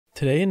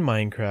Today in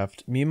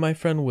Minecraft, me and my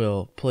friend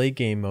Will play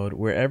game mode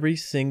where every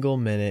single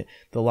minute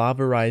the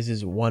lava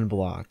rises one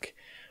block.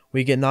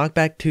 We get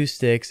knockback 2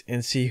 sticks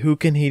and see who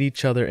can hit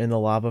each other in the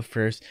lava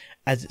first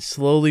as it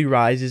slowly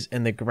rises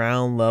and the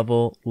ground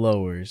level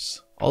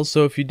lowers.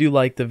 Also, if you do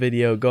like the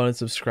video, go and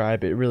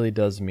subscribe. It really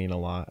does mean a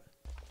lot.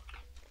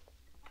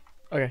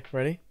 Okay,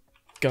 ready?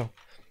 Go.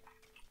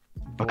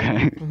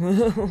 Okay.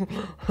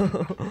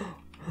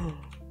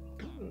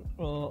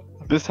 Well,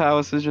 This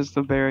house is just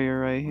a barrier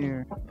right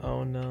here.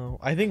 oh no.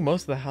 I think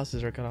most of the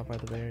houses are cut off by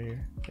the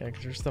barrier. Yeah,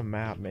 because there's the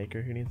map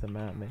maker. Who needs a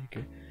map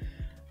maker?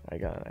 I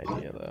got an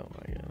idea though.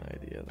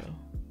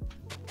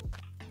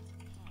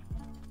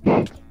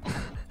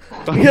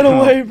 Get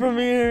away from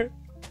here!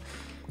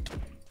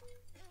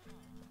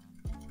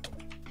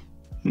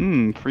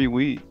 Free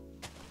wheat.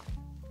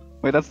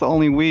 Wait, that's the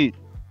only wheat.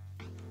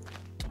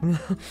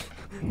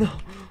 No.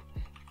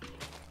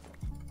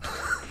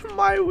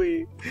 My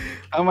wheat.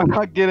 How am I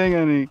not getting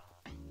any?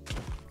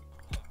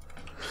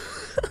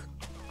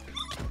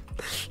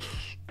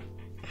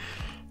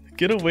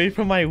 Get away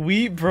from my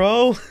wheat,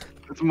 bro.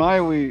 It's my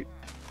wheat.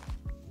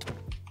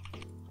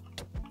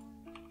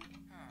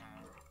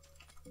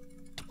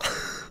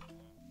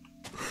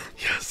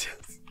 Yes.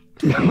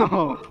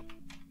 No.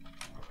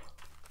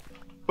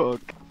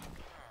 Fuck.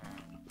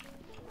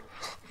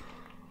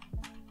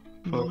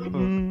 Fuck.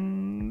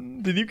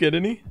 Did you get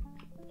any?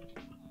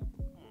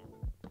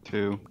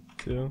 Two.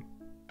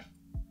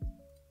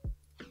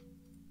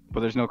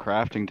 But there's no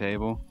crafting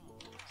table.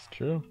 It's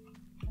true.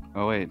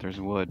 Oh wait, there's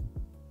wood.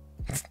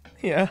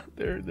 Yeah,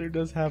 there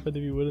does happen to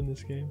be wood in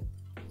this game.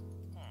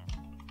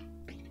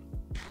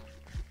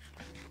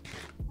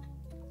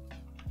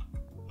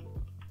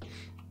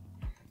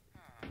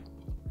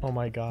 Oh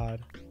my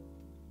god.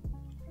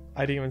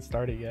 I didn't even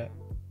start it yet.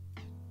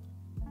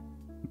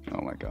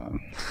 Oh my god.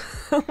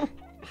 Okay,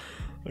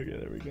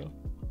 there we go.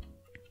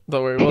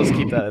 Don't worry, we'll just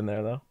keep that in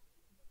there though.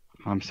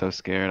 I'm so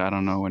scared. I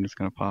don't know when it's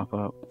gonna pop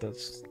up.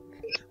 This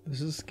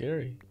is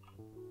scary.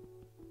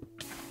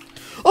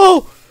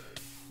 Oh!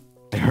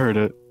 I heard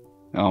it.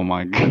 Oh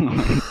my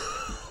god.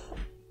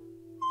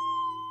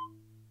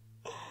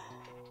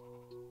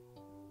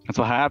 That's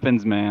what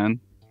happens,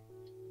 man.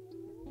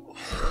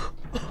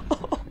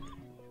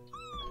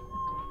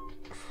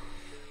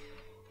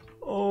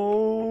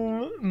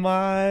 Oh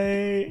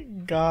my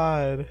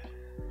god.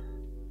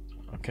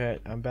 Okay,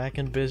 I'm back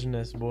in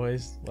business,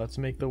 boys. Let's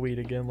make the wheat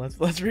again. Let's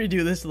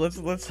redo this. Let's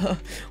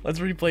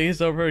replay this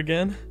over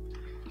again.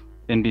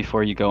 And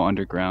before you go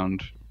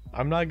underground.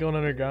 I'm not going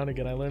underground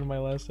again. I learned my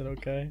lesson,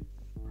 okay?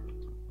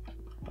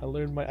 I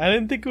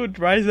didn't think it would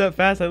rise that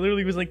fast. I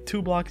literally was like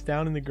 2 blocks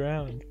down in the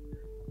ground.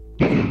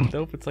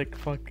 Nope, it's like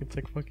fuck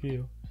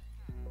you.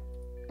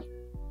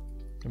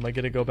 Am I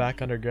gonna go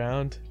back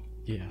underground?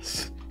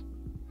 Yes.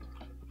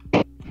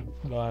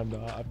 No, I'm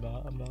not.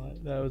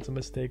 That was a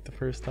mistake the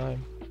first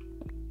time.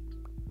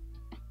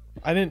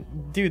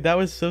 Dude, that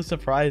was so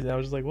surprising. I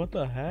was just like, what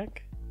the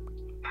heck?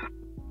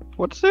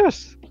 What's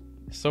this?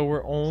 So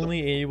we're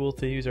only able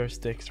to use our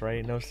sticks,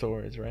 right? No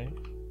swords, right?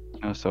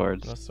 No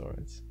swords. No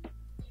swords.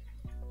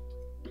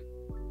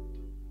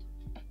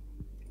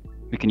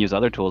 We can use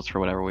other tools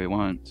for whatever we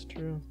want. It's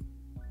true.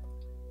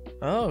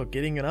 Oh,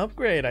 getting an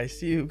upgrade. I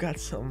see you got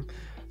some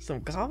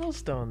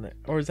cobblestone there.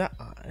 Or is that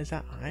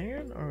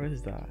iron? Or what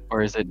is that?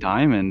 Or is it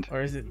diamond?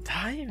 Or is it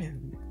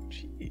diamond?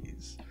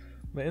 Jeez.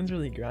 Man's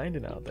really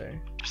grinding out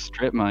there.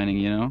 Strip mining,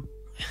 you know?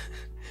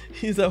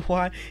 He's at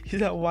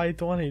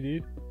Y20,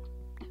 dude.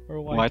 Or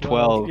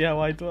Y12. Yeah,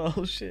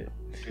 Y12. Shit.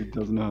 Dude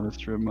doesn't know how to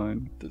strip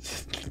mine.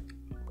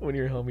 When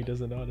your homie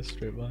doesn't know how to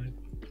strip mine.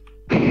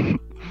 You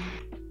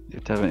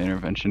have to have an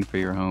intervention for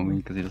your homie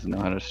because he doesn't know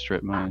how to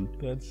strip mine.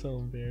 That's so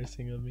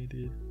embarrassing of me,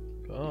 dude.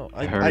 Oh,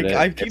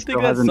 I keep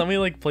thinking that's somebody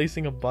like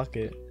placing a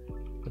bucket.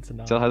 That's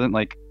not. Still hasn't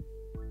like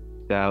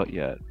out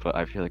yet, but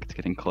I feel like it's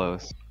getting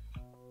close.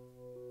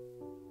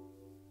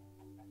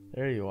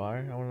 There you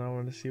are. I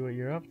want to see what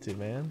you're up to,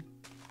 man.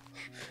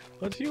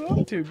 What you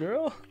up to,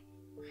 girl?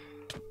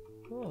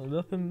 Oh,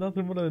 nothing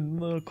but a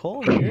little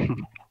coal here.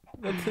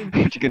 Nothing.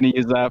 What you gonna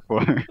use that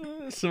for?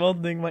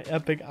 Smelting my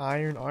epic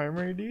iron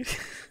armor, dude.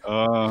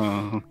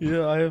 Oh.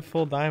 Yeah, I have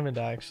full diamond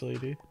actually,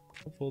 dude.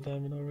 Full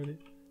diamond already.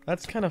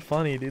 That's kind of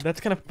funny, dude. That's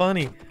kind of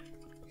funny.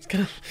 It's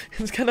kind of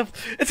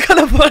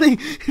funny.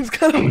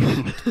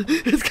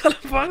 It's kind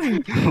of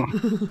funny.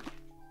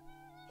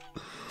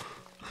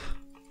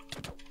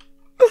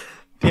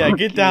 Yeah,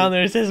 get down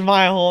there. This is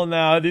my hole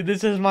now, dude.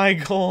 This is my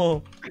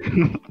goal.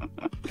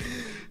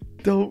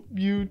 Don't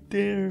you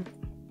dare.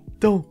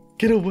 Don't.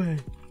 Get away.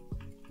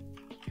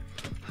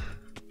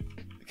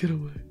 Get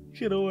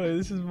away.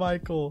 This is my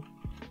goal.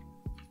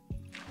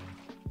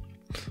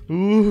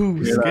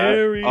 Ooh,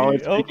 scary. Oh,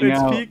 it's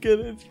peeking.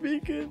 It's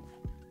peeking.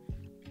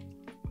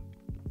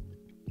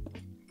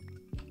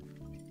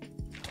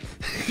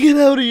 Get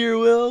out of here,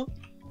 Will.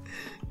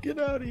 Get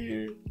out of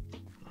here.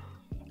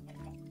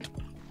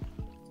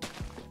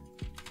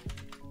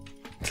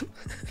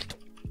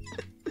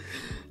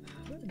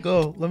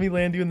 Go. Let me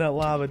land you in that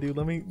lava, dude.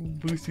 Let me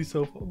boost you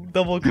so far.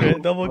 Double crit,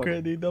 dude.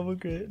 Double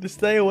crit. Just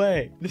stay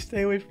away. Just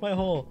stay away from my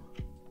hole.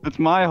 It's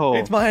my hole.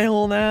 It's my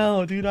hole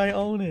now, dude. I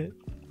own it.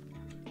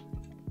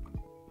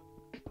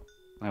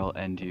 I will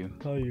end you.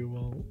 Oh, you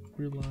won't.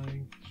 You're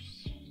lying.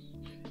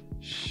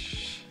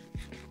 Shh.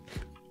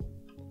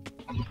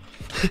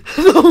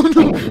 No.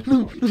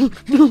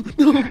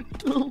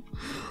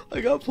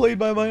 I got played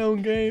by my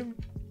own game.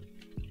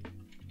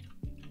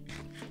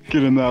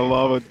 Get in that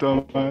lava,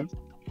 dumbass.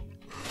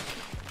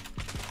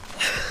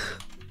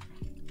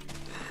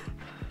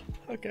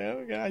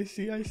 Okay. I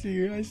see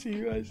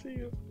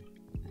you.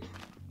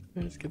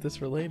 Let's get this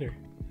for later.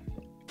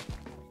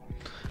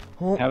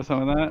 Oh. Have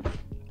some of that?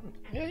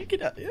 Yeah, you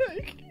could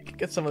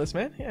get some of this,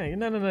 man. Yeah,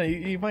 no.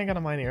 You might gotta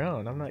mine your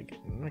own. I'm not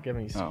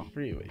giving you some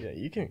free, but yeah,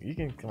 you can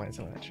mine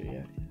some of that tree.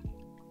 Yeah.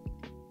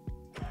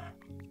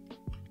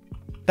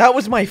 That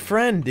was my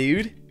friend,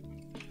 dude.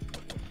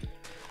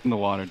 In the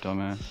water,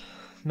 dumbass.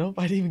 Nope,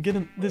 I didn't even get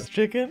him. This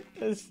chicken,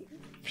 this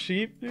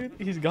sheep, dude,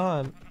 he's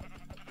gone.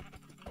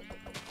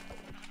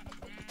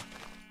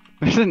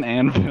 There's an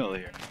anvil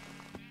here.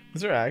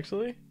 Is there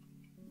actually?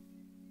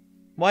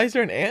 Why is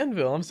there an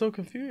anvil? I'm so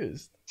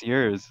confused. It's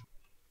yours.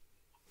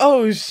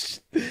 Oh,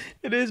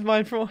 it is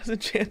mine from us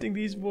enchanting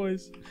these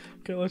boys.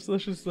 Okay, let's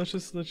just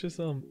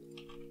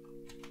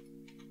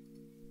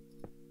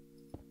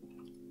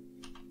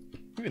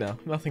you know,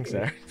 nothing's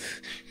there.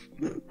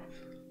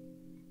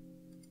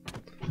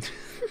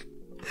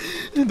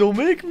 Don't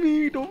make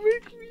me.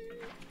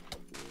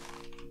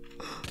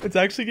 It's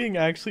actually getting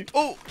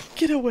oh,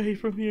 get away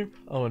from here.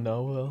 Oh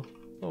no, Will.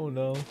 Oh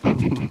no.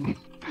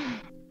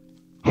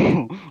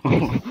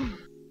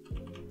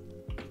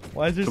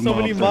 Why is there so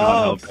many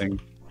mobs?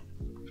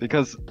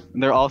 Because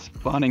they're all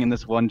spawning in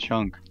this one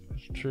chunk.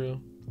 It's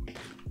true.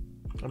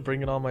 I'm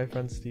bringing all my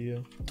friends to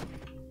you.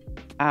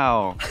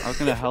 Ow, I was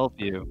gonna help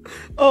you.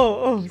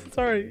 Oh,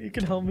 sorry. You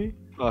can help me.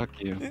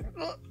 Fuck you.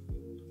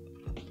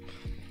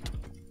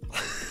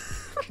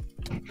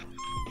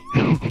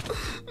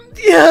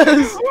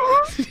 Yes!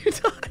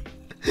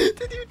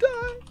 Did you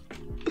die?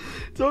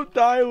 Don't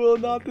die, Will.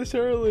 Not this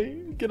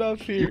early. Get off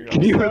here.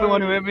 You were the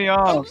one who hit me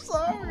off. I'm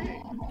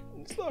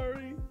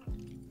sorry.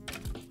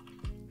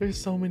 There's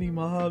so many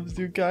mobs,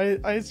 dude. Guys,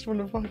 I just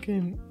want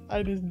to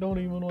I just don't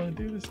even want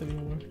to do this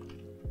anymore.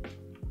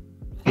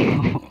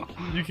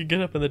 You can get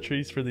up in the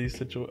trees for these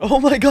situations. Oh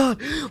my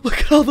god! Look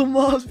at all the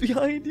mobs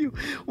behind you!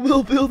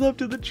 Will, build up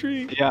to the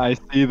tree! Yeah, I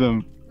see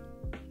them.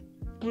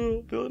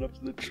 Will, build up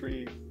to the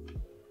tree.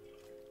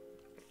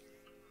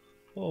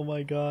 Oh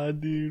my god,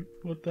 dude.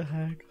 What the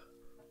heck?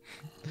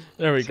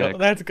 There we go.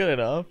 That's good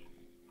enough.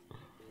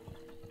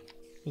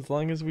 As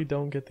long as we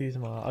don't get these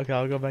mobs. Okay,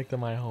 I'll go back to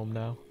my home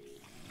now.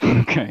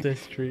 Okay.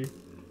 This tree.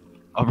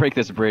 I'll break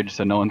this bridge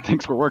so no one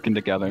thinks we're working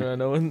together.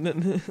 No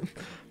one.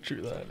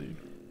 True that, dude.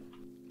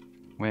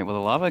 Wait, will the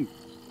lava...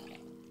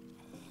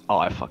 Oh,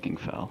 I fucking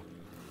fell.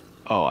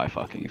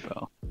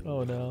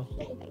 Oh no.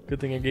 Good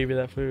thing I gave you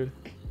that food.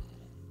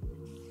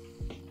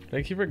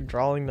 Thank you for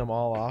drawing them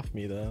all off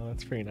me, though.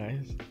 That's pretty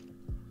nice.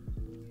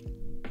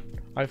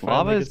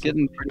 Lava is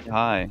getting pretty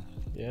high.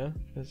 Yeah?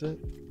 Is it?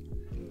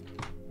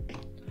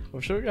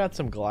 I'm sure we got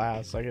some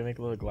glass. I can make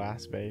a little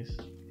glass base.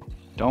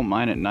 Don't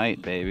mine at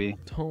night, baby.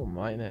 Don't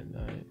mine at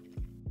night.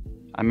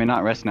 I may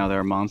not rest now. There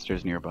are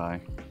monsters nearby.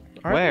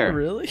 Are Where? They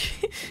really?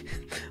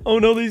 Oh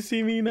no, they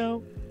see me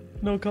now.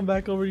 No, come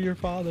back over to your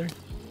father.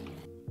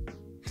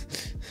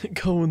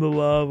 Go in the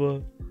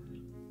lava.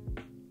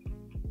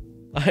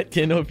 I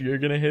didn't know if you were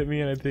gonna hit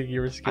me, and I think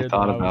you were scared. I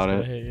thought that about I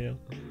was it. gonna hit you.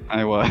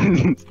 I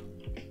was.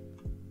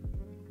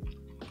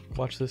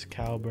 Watch this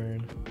cow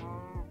burn.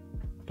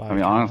 Bye, I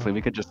mean, cow. honestly,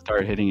 we could just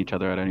start hitting each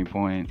other at any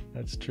point.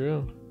 That's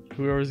true.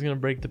 Whoever's gonna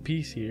break the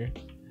peace here.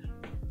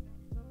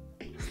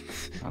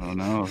 I don't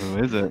know.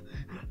 Who is it?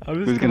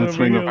 Who's gonna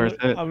swing the first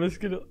hit? I'm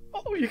just gonna.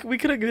 Oh, we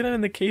could have been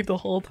in the cave the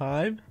whole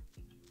time.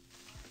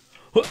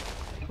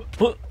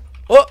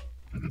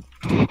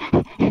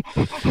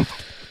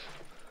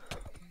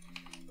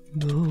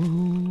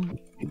 No.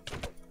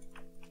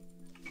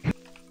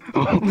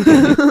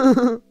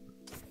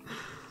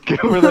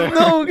 Get over there.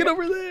 No, get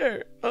over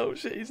there. Oh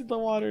shit, he's in the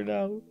water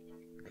now.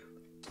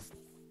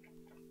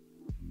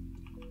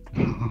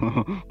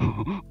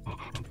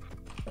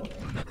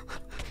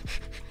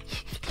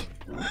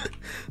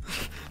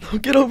 Oh,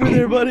 get over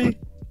there, buddy.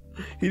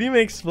 He didn't even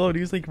explode.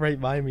 He was like right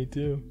by me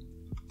too.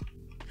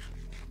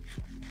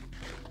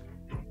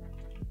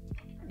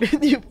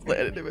 And you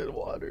planted him in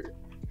water.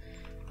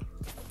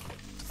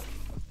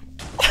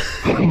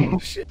 Oh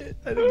shit.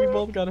 I think we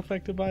both got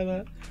affected by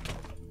that.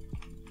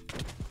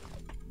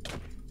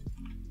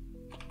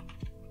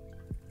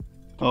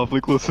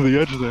 Awfully close to the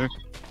edge there.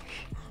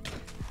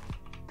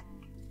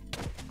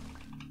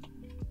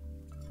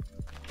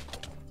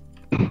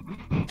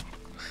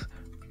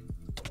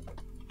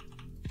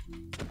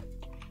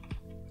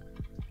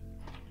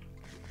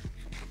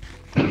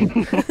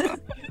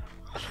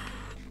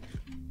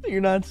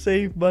 You're not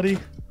safe, buddy.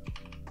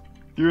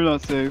 You're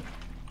not safe.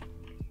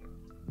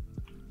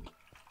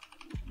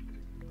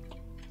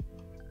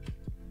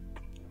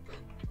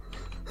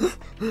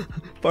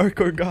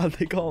 Parkour God,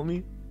 they call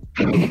me.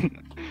 Yeah,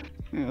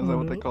 is that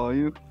what they call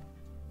you?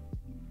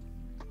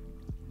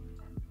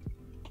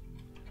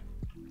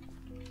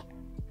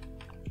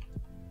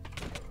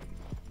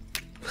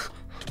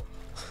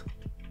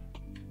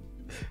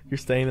 You're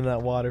staying in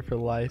that water for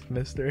life,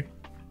 mister.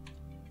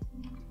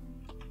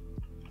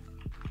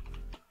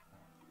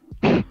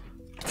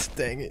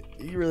 Dang it.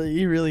 You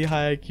really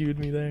high IQ'd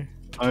me there.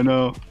 I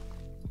know.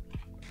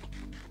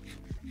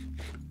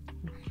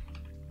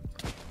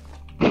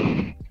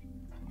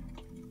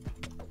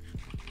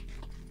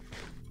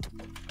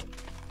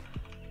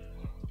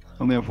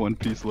 Only have one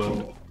piece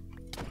left.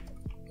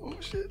 Oh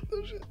shit,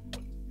 oh shit.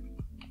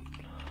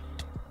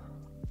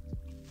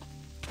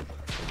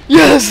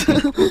 Yes!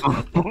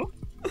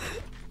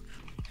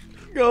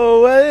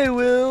 Go away,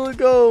 Will,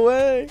 go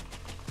away.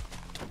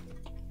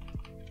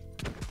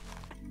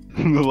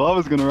 The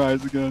lava's gonna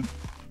rise again.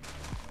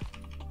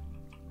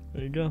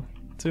 There you go.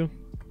 2.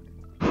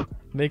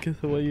 Make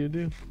it the way you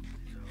do.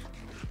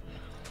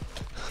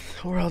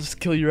 Or I'll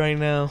just kill you right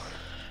now.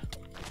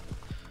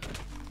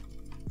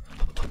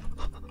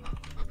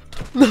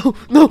 No,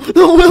 no,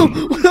 no,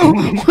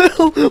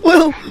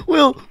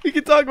 Will, we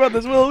can talk about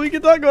this, Will, we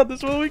can talk about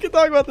this, Will, we can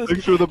talk about this.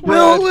 Thanks for the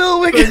bread. Will,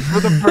 we Thanks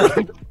for the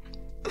bread.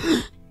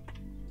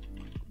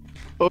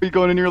 Oh, you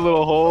going in your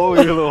little hole?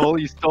 Your little hole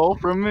you stole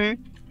from me?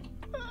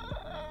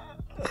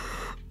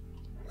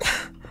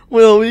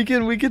 Will, we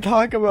can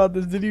talk about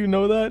this. Did you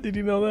know that? Did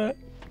you know that?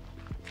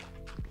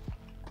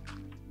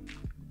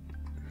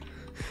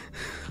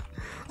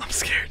 I'm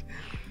scared.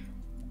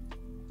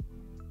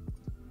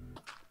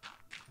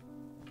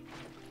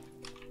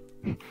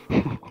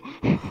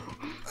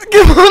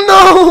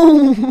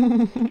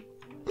 No!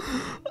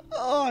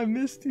 Oh, I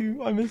missed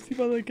you. I missed you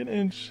by like an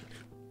inch.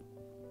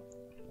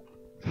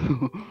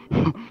 What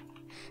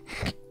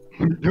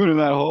are you doing in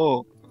that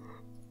hole?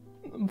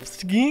 I'm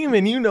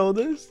scheming. You know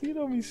this. You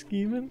know me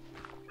scheming.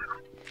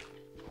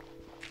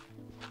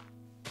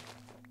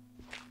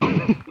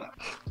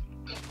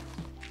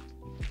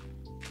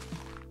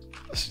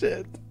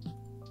 Shit.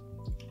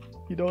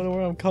 You don't know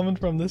where I'm coming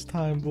from this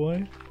time,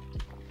 boy.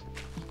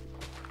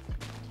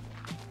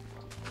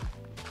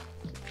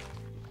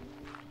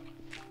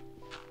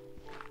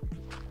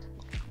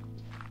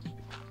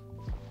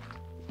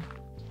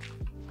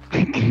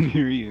 I can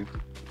hear you.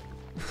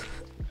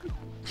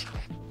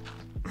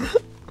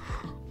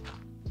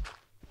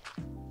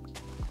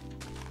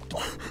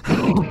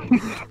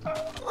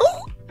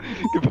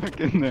 Get back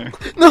in there.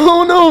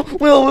 No,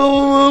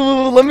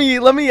 Will, let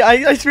me,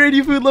 I spared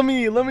you food, let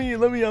me, I'm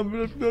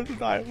about to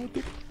die. What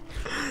the...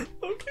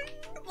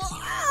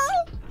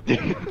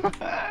 Okay.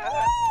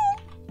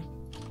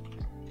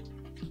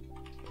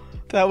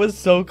 That was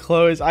so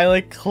close. I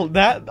like,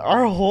 that,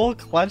 our hole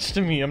clutched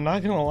to me, I'm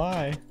not gonna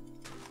lie.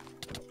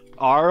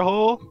 Our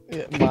hole?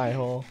 Yeah, my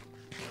hole.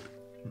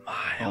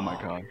 Oh my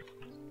god.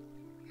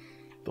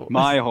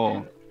 My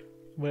hole.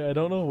 Wait, I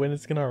don't know when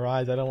it's gonna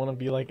rise. I don't want to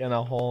be like in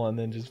a hole and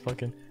then just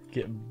fucking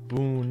get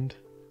booned.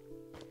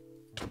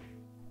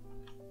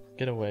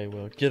 Get away,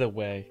 Will. Get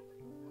away.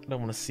 I don't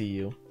want to see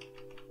you.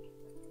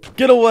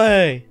 Get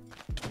away!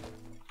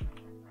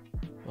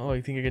 Oh,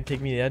 you think you're gonna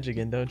take me to the edge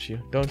again, don't you?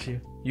 Don't you?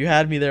 You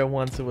had me there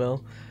once,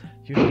 Will.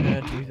 You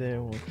had me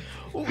there once.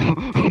 Oh.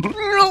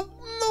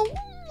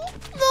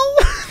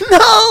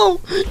 No!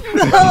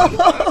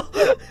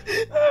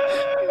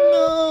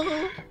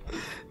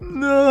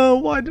 No!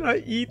 Why did I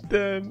eat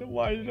then?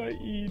 Why did I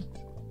eat?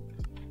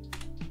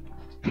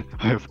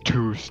 I have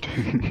 2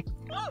 sticks.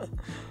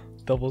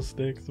 Double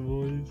sticks,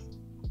 boys.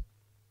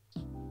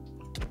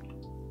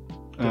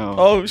 Oh.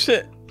 Oh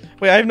shit!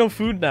 Wait, I have no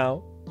food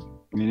now.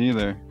 Me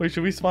neither. Wait,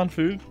 should we spawn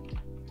food?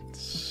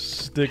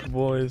 Stick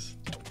boys.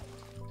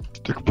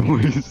 Stick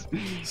boys.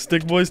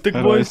 Stick boys, stick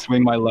How do I boys.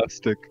 swing my left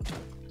stick?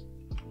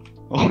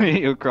 Oh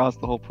wait, across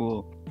the whole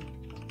pool.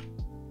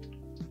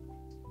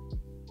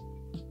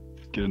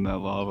 Get in that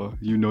lava.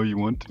 You know you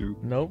want to.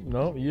 Nope,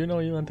 nope. You know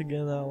you want to get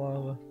in that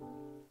lava.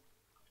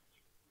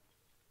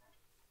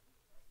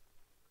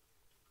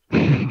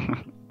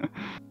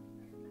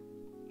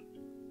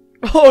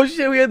 Oh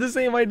shit, we had the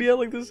same idea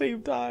like the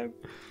same time.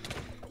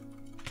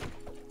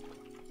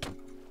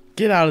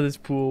 Get out of this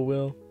pool,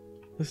 Will.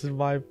 This is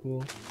my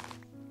pool.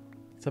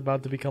 It's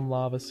about to become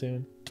lava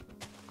soon.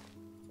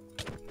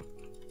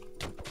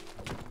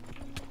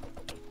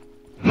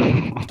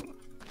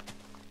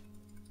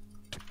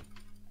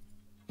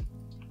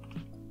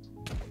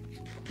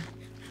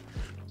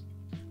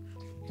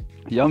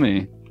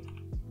 Yummy.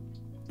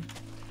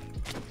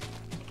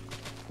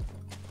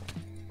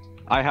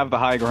 I have the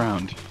high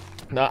ground.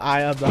 No, I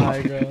have the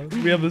high ground.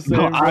 We have the same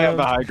ground. I have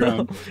the high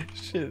ground.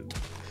 Shit.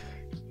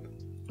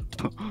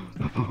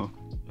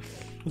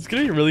 It's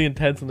getting really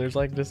intense and there's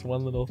like just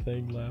one little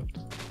thing left.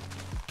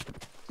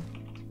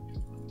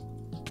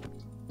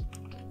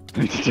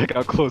 I need to check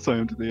how close I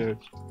am to the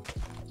edge.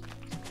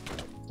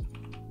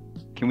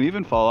 Can we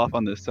even fall off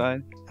on this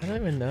side? I don't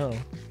even know.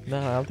 No,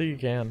 I don't think you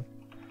can.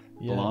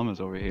 Yeah. The llamas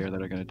over here that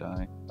are gonna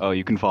die. Oh,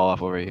 you can fall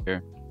off over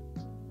here.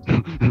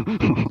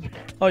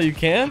 Oh, you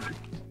can?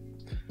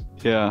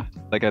 Yeah,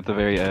 like at the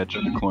very edge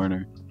of the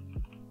corner.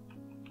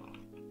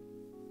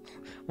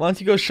 Why don't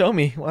you go show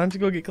me? Why don't you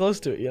go get close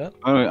to it, yeah?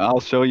 Alright,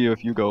 I'll show you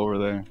if you go over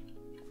there.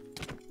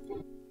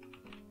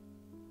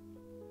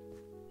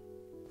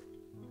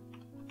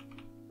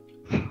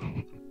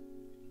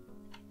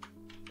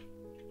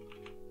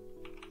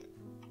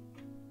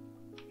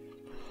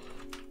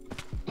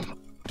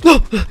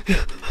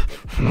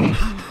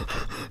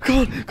 Come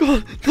on, come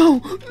on. No,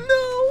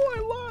 no, I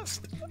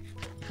lost.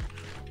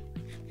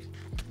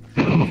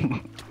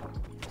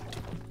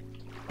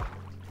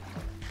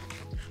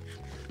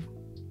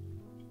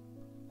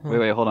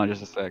 Wait, hold on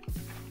just a sec.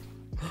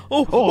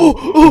 Oh, oh.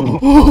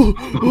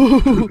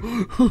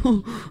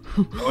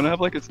 I wanna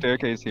have like a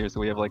staircase here so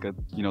we have like a,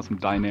 you know, some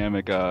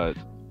dynamic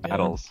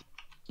battles.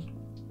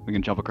 We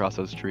can jump across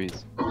those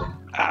trees.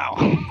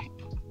 Ow!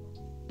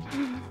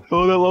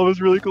 Oh, that lava's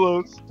really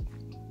close.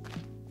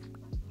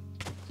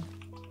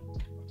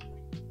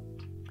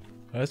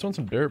 I just want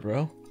some dirt,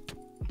 bro.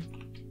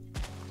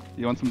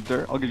 You want some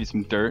dirt? I'll give you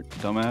some dirt,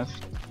 dumbass.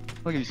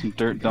 I'll give you some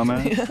dirt,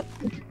 dumbass. Yeah.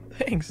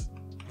 Thanks.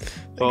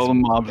 All the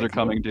mobs are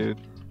coming, dude.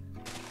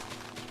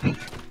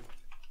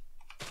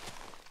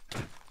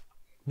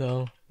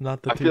 No,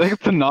 not the I feel like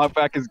the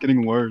knockback is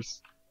getting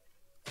worse.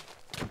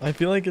 I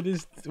feel like it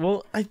is.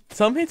 Well,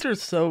 some hits are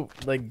so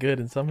like good,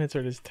 and some hits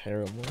are just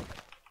terrible.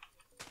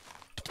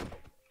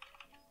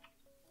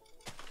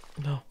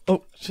 No.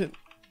 Oh shit.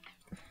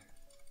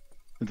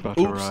 It's about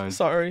to Oops. rise.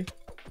 Sorry.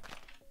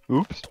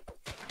 Oops.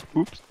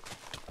 Oops.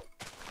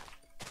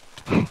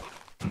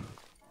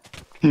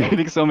 You're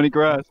hitting so many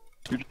grass.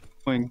 You're just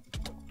going.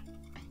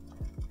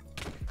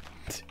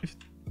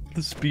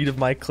 The speed of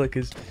my click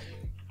is.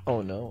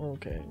 Oh no.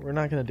 Okay, we're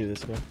not gonna do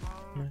this one.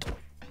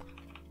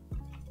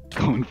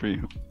 Going for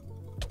you.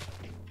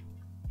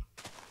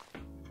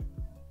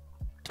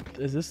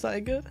 Is this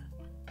side good?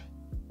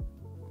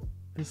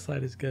 This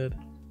side is good.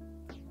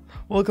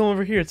 Well, come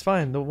over here. It's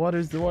fine. The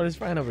water's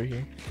fine over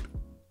here.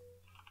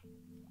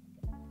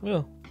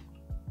 Will,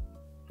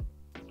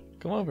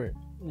 come over.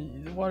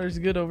 The water's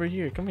good over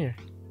here. Come here.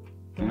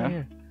 Come Yeah?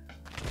 here.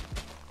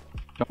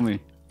 Show me.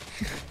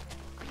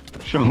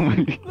 Show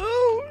me.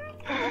 No.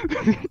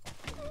 No.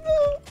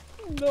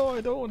 No,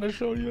 I don't want to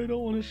show you. I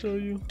don't want to show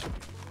you.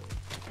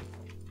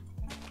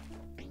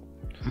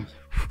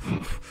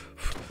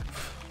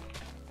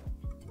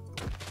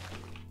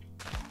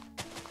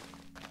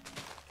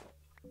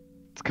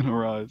 It's gonna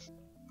rise.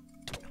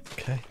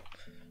 Okay.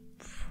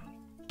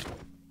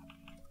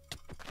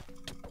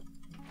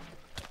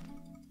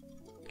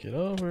 Get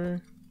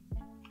over.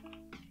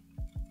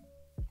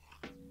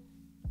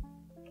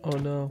 Oh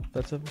no,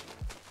 that's a.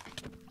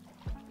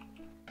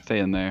 Stay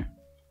in there.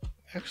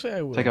 Actually,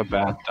 I would. Take a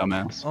bath,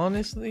 dumbass.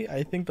 Honestly,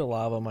 I think the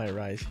lava might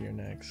rise here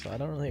next, so I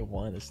don't really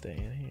want to stay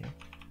in here.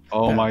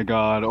 Oh Yeah. my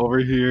god, over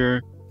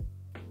here.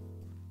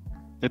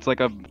 It's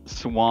like a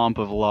swamp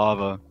of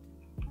lava.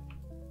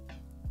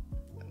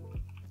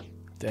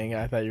 Dang it,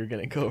 I thought you were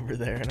gonna go over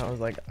there, and I was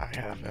like, I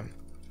have him.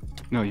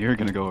 No, you're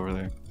gonna go over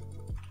there.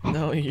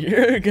 No,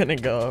 you're gonna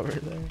go over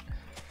there.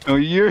 No,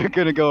 you're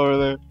gonna go over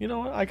there. You know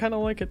what? I kind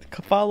of like it.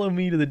 Follow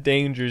me to the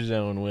danger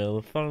zone,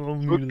 Will. Follow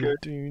me to the Okay.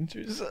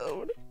 danger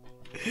zone.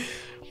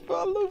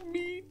 Follow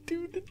me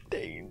to the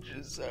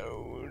danger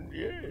zone.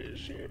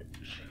 Yes, yes.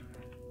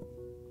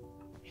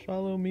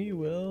 Follow me,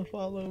 Will.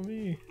 Follow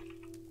me.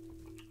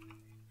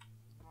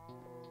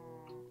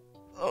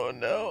 Oh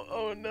no!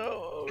 Oh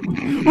no!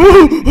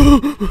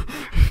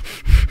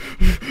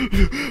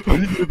 What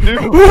did you do?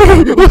 No!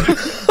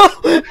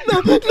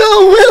 No,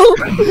 Will!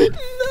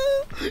 No!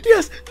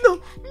 Yes!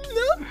 No!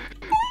 No!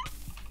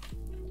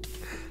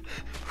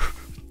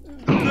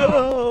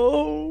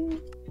 No!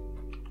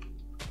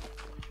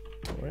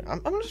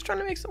 I'm just trying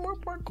to make some more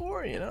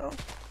parkour, you know?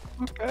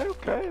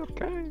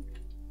 Okay.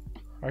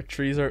 Our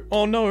trees are.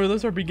 Oh no, are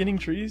those our beginning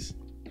trees?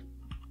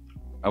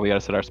 Oh, we gotta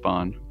set our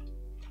spawn.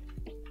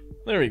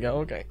 There we go,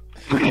 okay.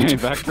 Okay,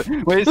 back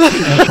to. Wait.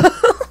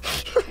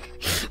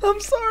 I'm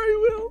sorry,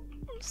 Will.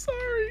 I'm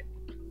sorry.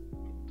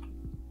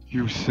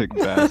 You sick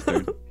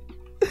bastard.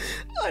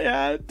 I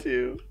had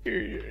to.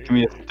 Here. Give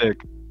me a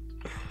stick.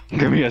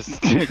 Give me a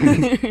stick.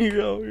 Here you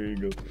go. Here you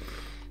go.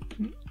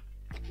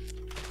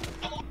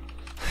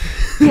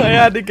 I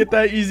had to get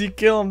that easy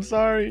kill. I'm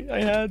sorry.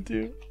 I had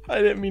to. I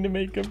didn't mean to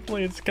make him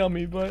play it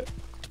scummy, but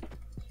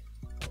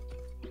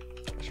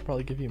I should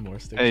probably give you more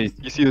sticks. Hey,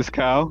 you see this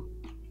cow?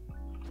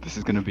 This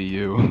is gonna be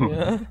you.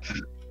 Yeah.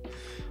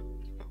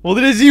 Well,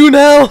 it is you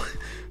now.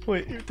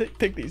 Wait, here,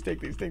 take these,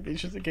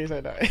 just in case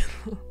I die.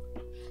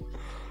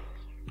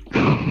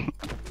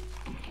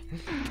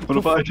 What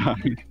if I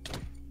die?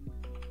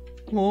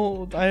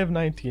 Well, I have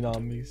 19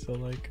 on me, so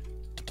like.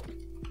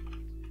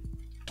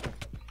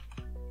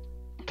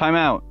 Time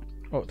out.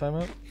 Oh,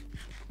 timeout.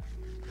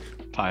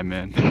 Time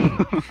in.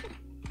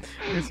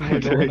 Here's some I more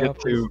had to golden get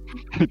apples. two.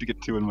 I had to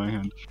get two in my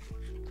hand.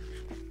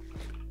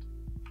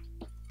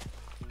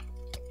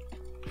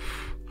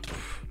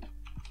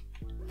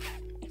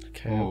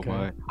 Okay, Oh okay.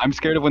 my. I'm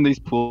scared of when these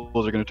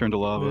pools are gonna turn to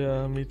lava.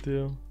 Yeah, me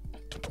too.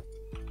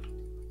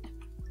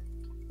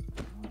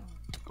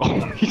 Oh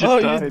just Oh,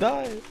 died. you just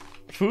died.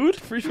 Food?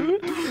 Free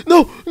food?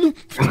 No! No!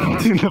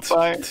 In the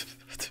fire.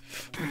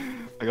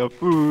 I got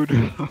food.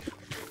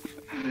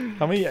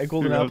 How many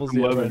golden Dude, apples do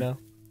you have right 11. now?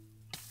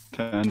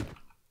 10.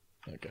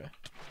 Okay.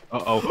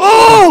 Uh-oh.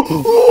 Oh!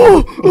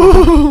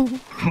 Oh!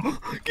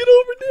 Get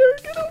over there!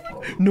 Get over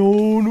there!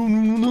 No! No! No!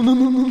 No! No! No!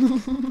 No!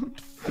 No!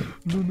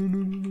 No!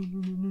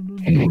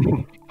 No!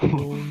 No!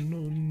 No!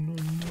 No!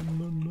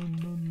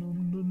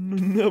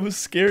 That was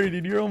scary,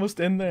 dude. You're almost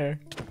in there.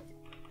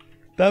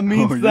 That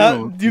means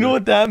that. Do you know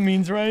what that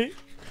means, right?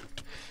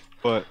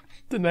 What?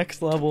 The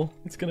next level.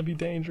 It's gonna be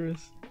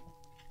dangerous.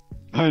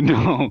 I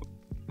know.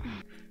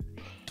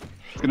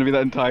 It's gonna be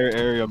that entire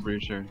area, I'm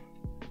pretty sure.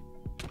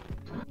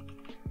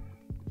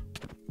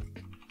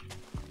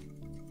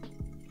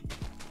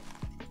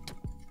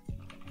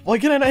 Why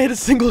can't I not hit a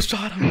single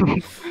shot?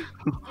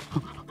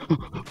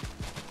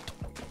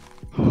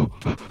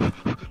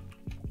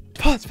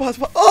 Pause, pause,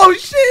 pause. Oh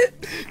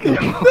shit!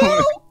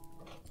 No!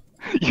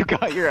 You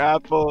got your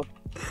apple.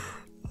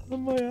 Oh,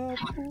 my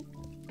apple.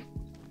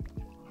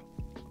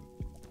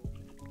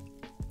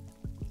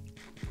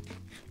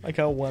 I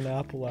got one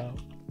apple out.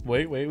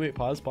 Wait, wait, wait.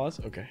 Pause, pause.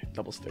 Okay,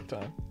 double stick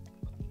time.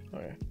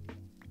 Okay.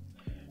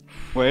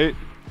 Wait.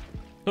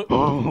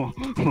 Oh.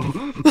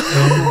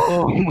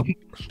 Oh.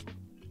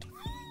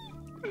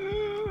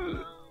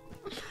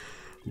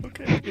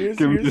 Okay, here's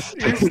Give me two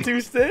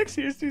sticks.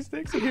 Here's 2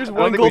 sticks. And here's I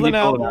don't one think we golden need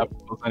apple.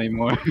 apples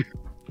anymore.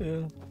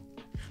 Yeah.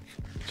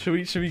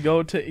 Should we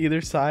go to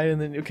either side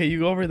and then okay, you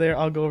go over there,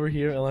 I'll go over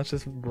here, and let's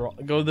just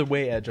go to the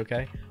way edge,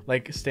 okay?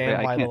 Like stand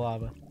Wait, by the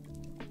lava.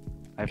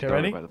 I have Okay, to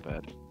ready? by the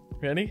bed.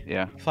 Ready?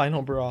 Yeah.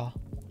 Final brawl.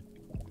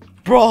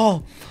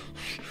 Brawl!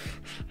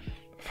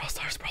 Brawl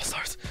stars, brawl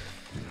stars.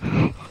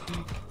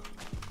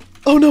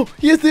 Oh no!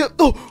 He has the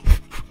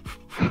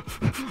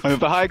I have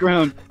the high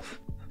ground.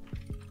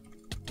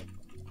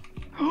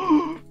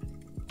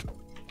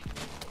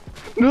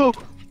 No!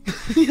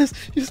 yes,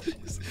 yes,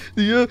 yes,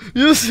 yeah,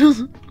 yes,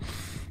 yes.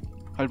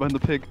 Hide behind the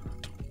pig.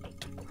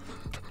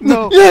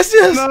 No! Yes,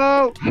 yes.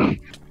 No!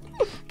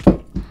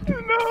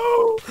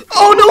 No!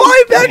 Oh no!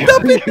 I backed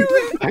up into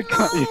it. I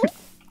got you.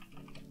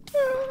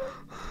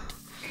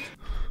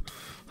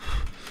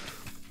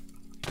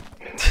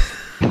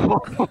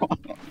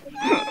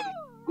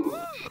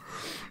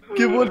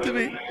 Give one to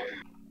me.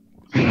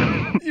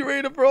 You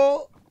ready to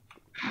brawl?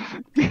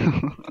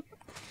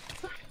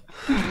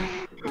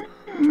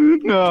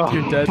 No!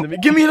 You're dead to me.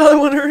 Give me another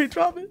one. Hurry,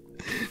 drop it.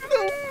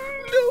 No,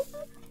 no,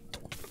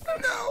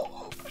 no.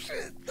 Oh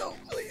shit! No,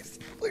 please,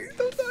 please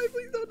don't die.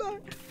 Please don't die.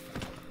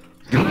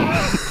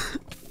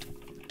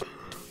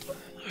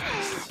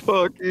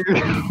 Fuck you.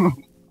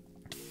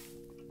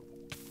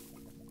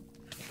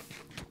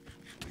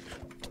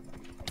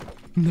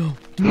 No,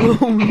 no,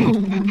 no, no,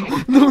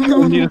 no, I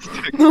don't need no, a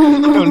stick. no,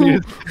 no, I don't no. need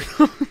a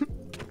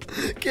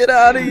stick. Get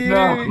out of here!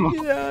 No.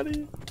 Get out of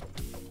here!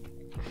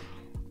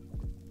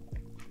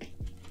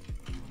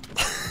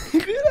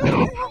 Get out of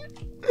here!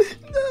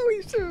 No,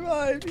 he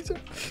survived. He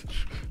survived.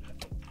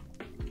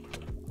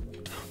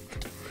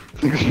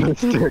 Thanks for the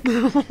stick.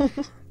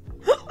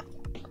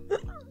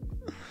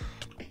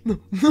 No,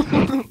 no,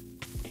 no.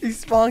 He's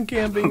spawn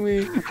camping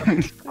me.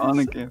 I'm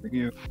spawning camping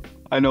you.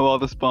 I know all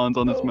the spawns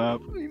on this map.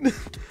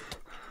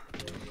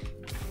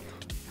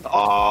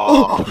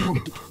 Oh!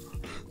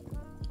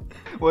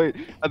 Wait,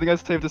 I think I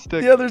saved a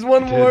stick. Yeah, there's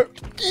one more.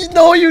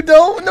 No, you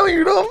don't. No,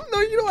 you don't.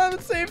 No, you don't have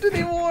it saved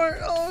anymore.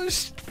 Oh,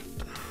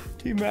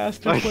 he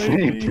master played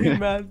me. saved He it.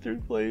 master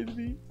played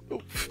me.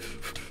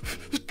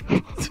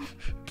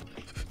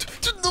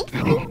 No,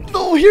 no,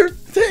 no, here,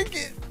 take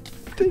it.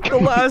 Take the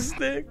last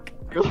stick.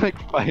 You're like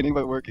fighting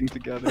but working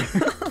together.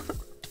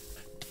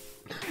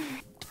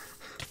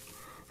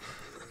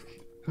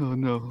 Oh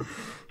no.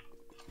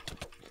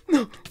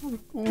 No.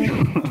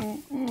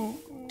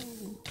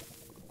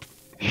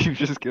 You've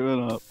just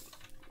given up.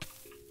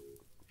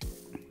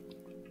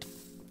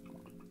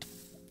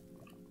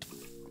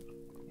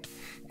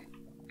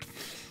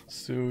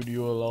 Soon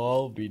you will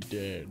all be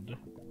dead.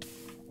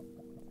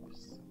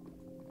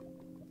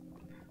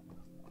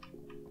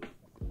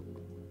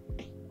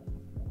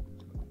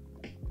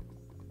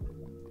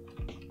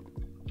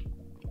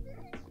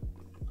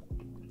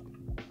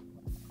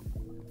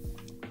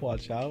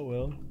 Watch out,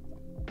 Will.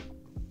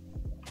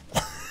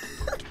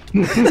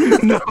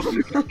 No.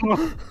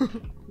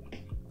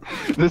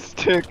 The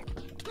stick.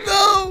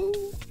 No!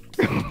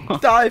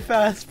 Die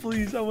fast,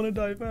 please. I want to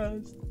die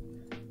fast.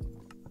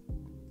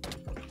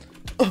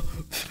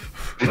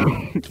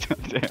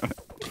 Damn it.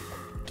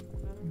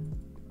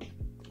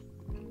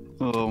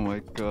 Oh my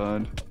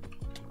god.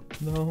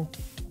 No.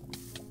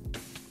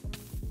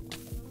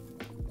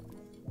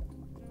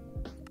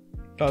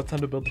 Oh, it's time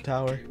to build the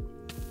tower.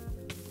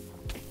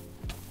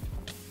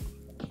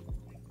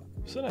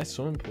 It's a nice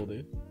swimming pool,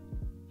 dude.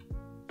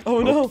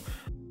 Oh no!